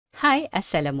Hi,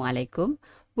 Assalamualaikum.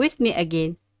 With me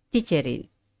again, Teacher Rin.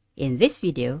 In this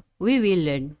video, we will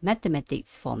learn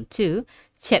Mathematics Form 2,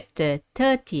 Chapter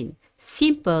 13,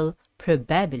 Simple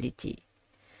Probability.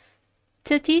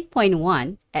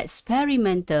 13.1,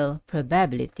 Experimental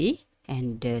Probability,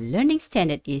 and the learning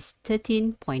standard is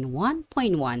 13.1.1.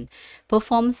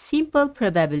 Perform simple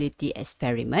probability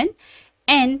experiment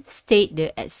and state the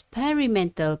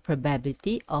experimental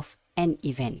probability of an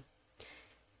event.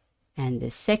 And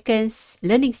the second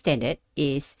learning standard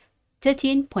is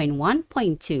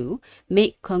 13.1.2,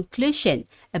 make conclusion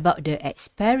about the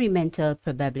experimental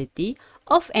probability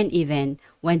of an event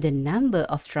when the number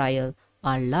of trials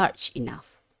are large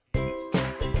enough.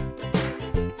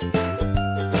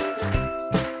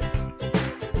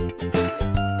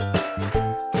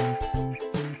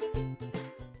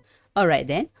 Alright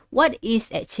then, what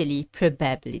is actually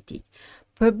probability?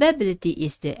 Probability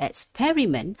is the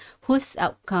experiment whose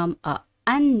outcomes are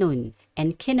unknown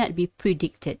and cannot be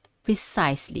predicted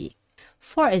precisely.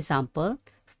 For example,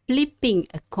 flipping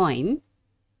a coin,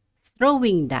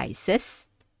 throwing dice,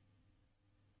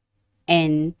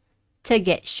 and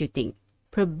target shooting.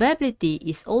 Probability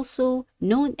is also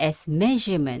known as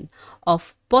measurement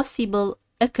of possible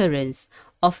occurrence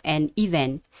of an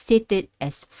event stated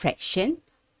as fraction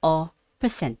or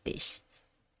percentage.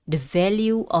 The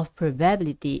value of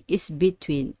probability is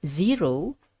between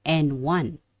 0 and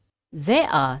 1. There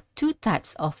are two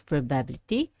types of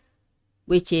probability,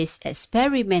 which is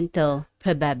experimental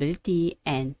probability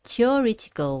and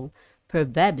theoretical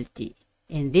probability.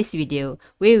 In this video,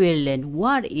 we will learn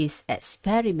what is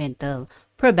experimental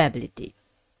probability.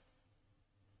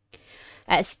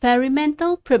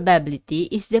 Experimental probability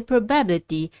is the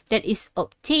probability that is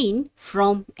obtained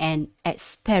from an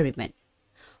experiment.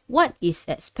 What is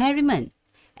experiment?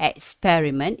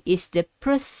 Experiment is the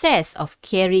process of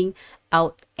carrying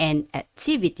out an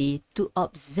activity to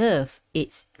observe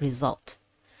its result.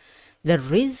 The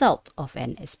result of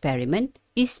an experiment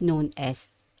is known as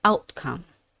outcome.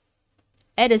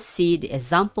 Let us see the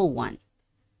example 1.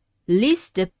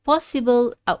 List the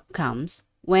possible outcomes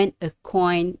when a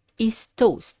coin is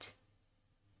tossed.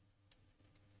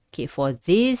 Okay, for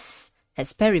this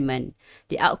experiment,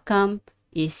 the outcome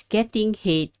is getting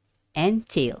head and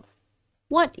tail.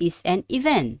 What is an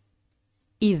event?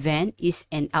 Event is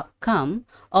an outcome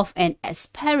of an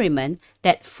experiment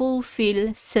that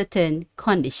fulfills certain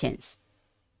conditions.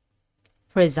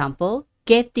 For example,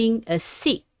 getting a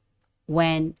seat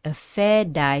when a fair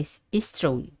dice is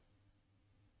thrown.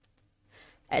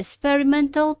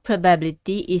 Experimental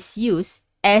probability is used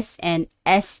as an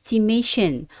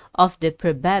estimation of the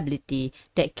probability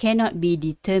that cannot be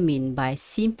determined by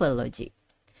simple logic.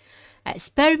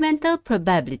 Experimental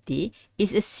probability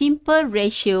is a simple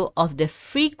ratio of the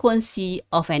frequency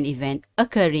of an event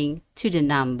occurring to the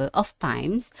number of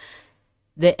times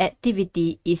the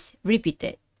activity is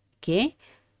repeated. Okay,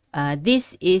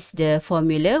 this is the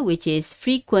formula, which is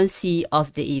frequency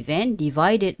of the event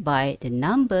divided by the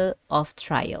number of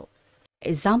trials.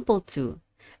 Example 2.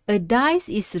 A dice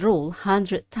is rolled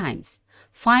 100 times.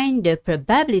 Find the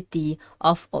probability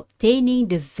of obtaining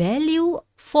the value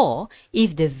 4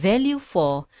 if the value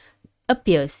 4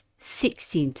 appears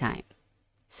 16 times.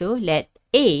 So let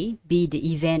A be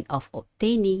the event of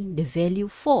obtaining the value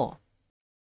 4.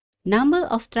 Number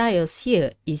of trials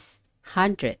here is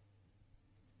 100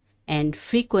 and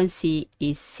frequency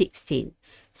is 16.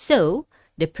 So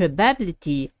the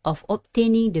probability of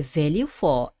obtaining the value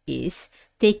 4 is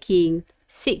taking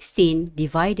 16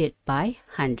 divided by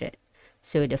 100.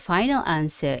 So the final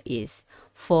answer is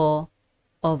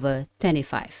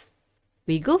 4/25.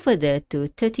 We go further to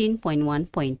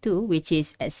 13.1.2, which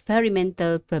is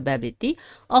experimental probability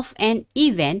of an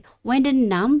event when the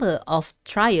number of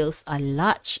trials are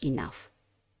large enough.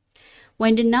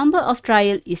 When the number of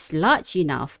trials is large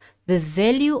enough, the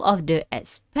value of the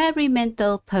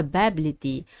experimental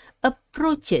probability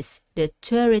approaches the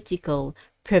theoretical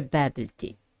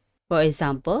probability. For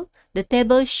example, the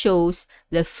table shows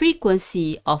the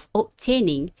frequency of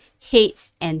obtaining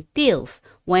heads and tails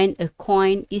when a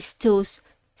coin is tossed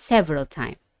several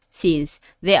times. Since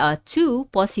there are two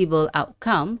possible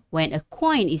outcomes when a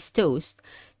coin is tossed,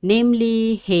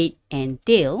 namely head and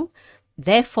tail,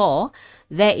 therefore,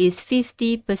 there is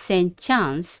 50%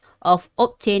 chance of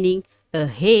obtaining a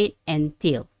head and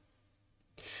tail.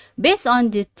 Based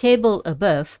on the table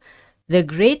above, the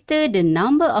greater the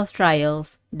number of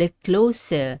trials, the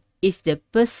closer is the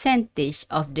percentage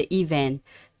of the event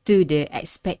to the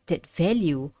expected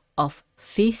value of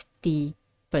 50%.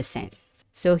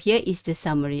 So here is the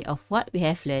summary of what we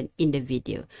have learned in the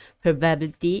video.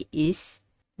 Probability is,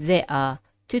 there are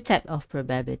two types of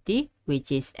probability, which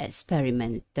is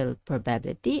experimental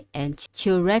probability, and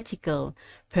theoretical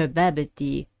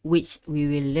probability, which we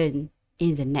will learn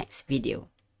in the next video.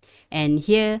 And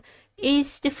here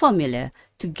is the formula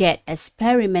to get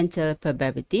experimental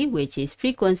probability, which is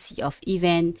frequency of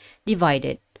event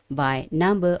divided by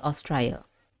number of trial.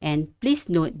 And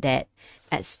please note that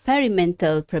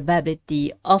experimental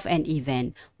probability of an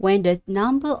event, when the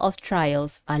number of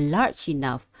trials are large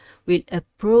enough, will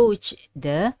approach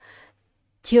the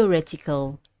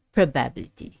theoretical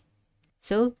probability.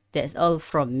 So that's all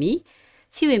from me.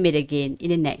 See we meet again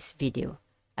in the next video.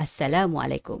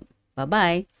 Assalamualaikum.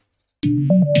 Bye-bye.